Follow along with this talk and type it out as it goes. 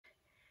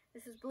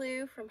This is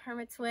Blue from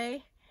Hermit's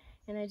Way,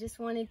 and I just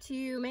wanted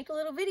to make a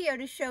little video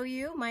to show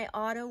you my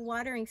auto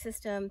watering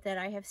system that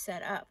I have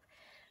set up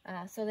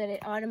so that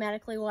it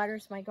automatically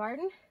waters my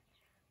garden.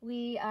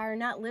 We are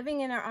not living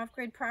in our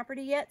off-grid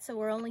property yet, so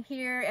we're only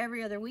here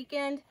every other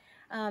weekend,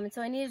 and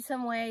so I needed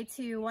some way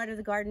to water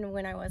the garden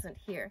when I wasn't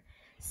here.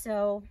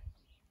 So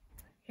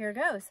here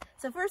goes.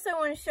 So first I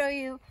want to show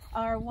you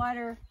our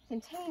water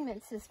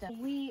containment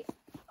system. We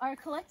are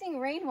collecting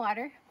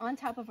rainwater on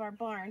top of our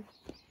barn,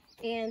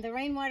 and the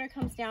rainwater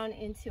comes down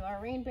into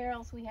our rain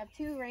barrels. We have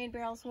 2 rain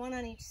barrels, one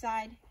on each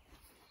side,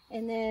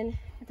 and then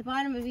at the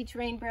bottom of each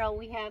rain barrel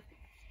we have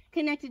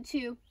connected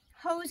to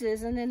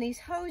hoses, and then these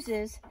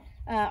hoses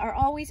are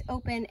always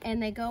open and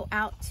they go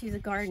out to the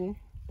garden.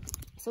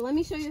 So let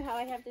me show you how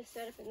I have this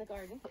set up in the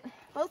garden.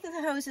 Both of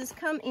the hoses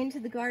come into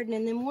the garden,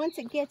 and then once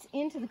it gets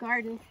into the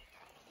garden,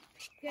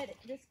 get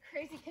this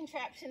crazy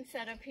contraption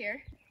set up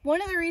here. One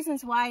of the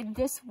reasons why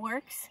this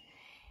works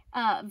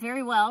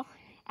very well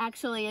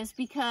actually is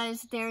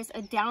because there's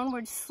a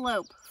downward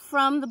slope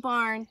from the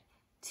barn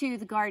to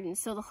the garden.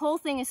 So the whole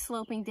thing is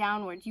sloping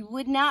downward. You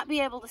would not be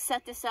able to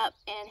set this up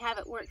and have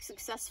it work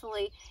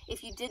successfully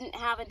if you didn't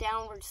have a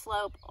downward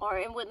slope, or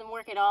it wouldn't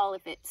work at all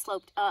if it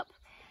sloped up.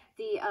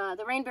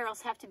 The rain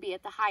barrels have to be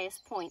at the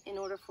highest point in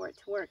order for it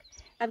to work.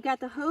 I've got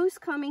the hose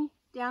coming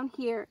down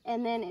here,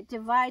 and then it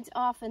divides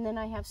off, and then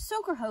I have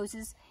soaker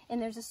hoses, and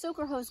there's a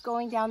soaker hose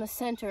going down the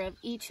center of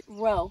each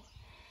row.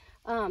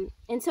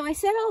 And so I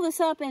set all this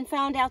up and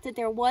found out that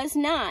there was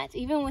not,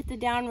 even with the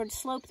downward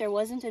slope, there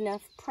wasn't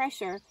enough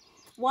pressure,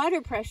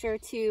 water pressure,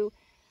 to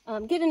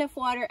get enough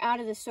water out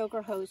of the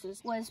soaker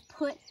hoses. Was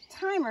put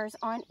timers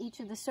on each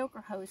of the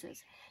soaker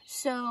hoses.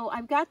 So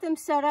I've got them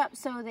set up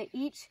so that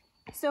each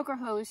soaker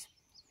hose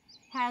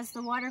has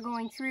the water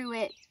going through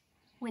it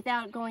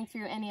without going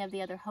through any of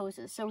the other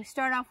hoses. So we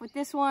start off with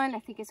this one. I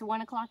think it's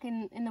 1 o'clock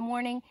in the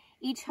morning.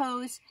 Each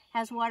hose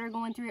has water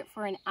going through it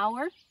for an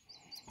hour.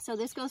 So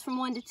this goes from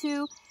 1 to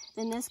 2,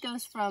 then this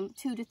goes from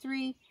 2 to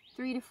 3,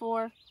 3 to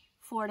 4,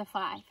 4 to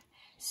 5.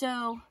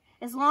 So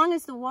as long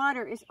as the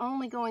water is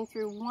only going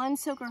through one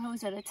soaker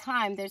hose at a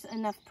time, there's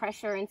enough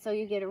pressure, and so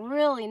you get a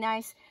really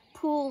nice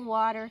pool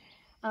water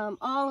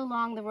all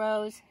along the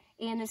rows.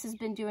 And this has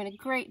been doing a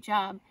great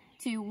job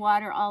to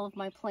water all of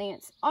my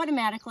plants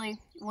automatically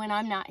when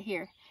I'm not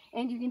here.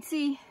 And you can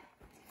see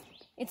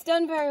it's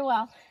done very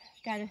well.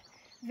 Got a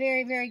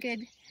very, very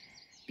good,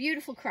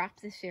 beautiful crop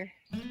this year.